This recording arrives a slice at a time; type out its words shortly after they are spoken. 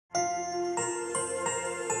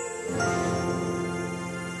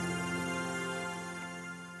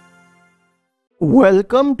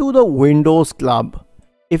Welcome to the Windows Club.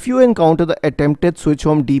 If you encounter the attempted switch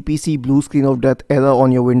from DPC blue screen of death error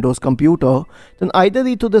on your Windows computer, then either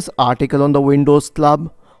read to this article on the Windows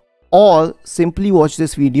Club or simply watch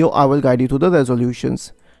this video. I will guide you to the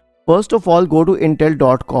resolutions. First of all, go to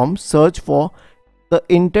intel.com, search for the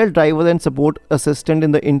Intel driver and support assistant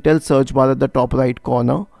in the Intel search bar at the top right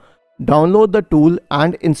corner. Download the tool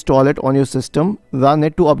and install it on your system. Run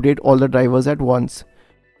it to update all the drivers at once.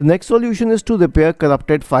 The next solution is to repair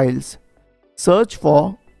corrupted files. Search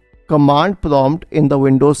for command prompt in the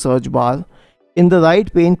Windows search bar. In the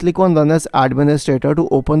right pane, click on Run as Administrator to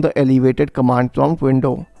open the elevated command prompt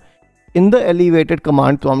window. In the elevated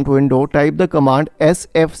command prompt window, type the command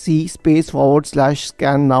sfc/scan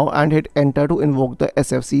now and hit enter to invoke the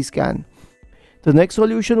sfc scan. The next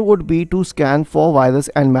solution would be to scan for virus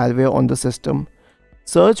and malware on the system.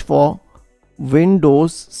 Search for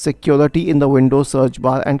Windows Security in the Windows search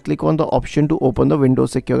bar and click on the option to open the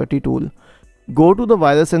Windows Security tool. Go to the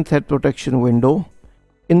Virus and Threat Protection window.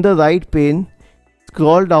 In the right pane,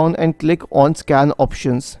 scroll down and click on Scan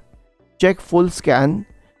options. Check Full Scan.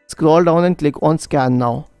 Scroll down and click on Scan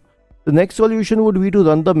Now. The next solution would be to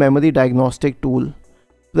run the Memory Diagnostic tool.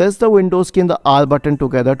 Press the Windows key and the R button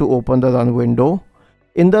together to open the Run window.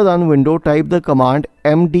 In the Run window, type the command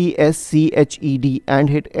mdsched and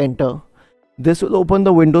hit enter. This will open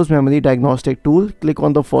the Windows Memory Diagnostic tool. Click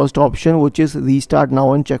on the first option, which is Restart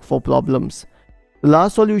Now, and check for problems. The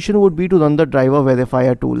last solution would be to run the Driver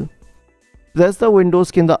Verifier tool. Press the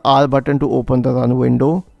Windows key and the R button to open the Run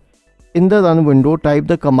window. In the Run window, type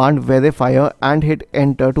the command Verifier and hit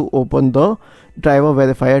enter to open the Driver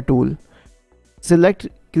Verifier tool. Select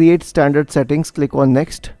Create Standard Settings, click on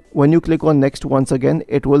Next. When you click on Next once again,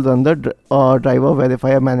 it will run the Driver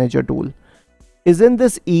Verifier Manager tool. Isn't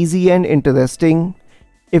this easy and interesting?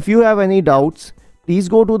 If you have any doubts, please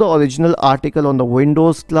go to the original article on the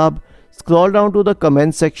Windows Club, scroll down to the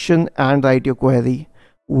comment section and write your query.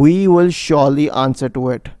 We will surely answer to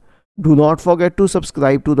it. Do not forget to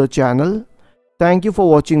subscribe to the channel. Thank you for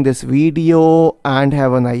watching this video and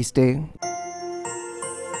have a nice day.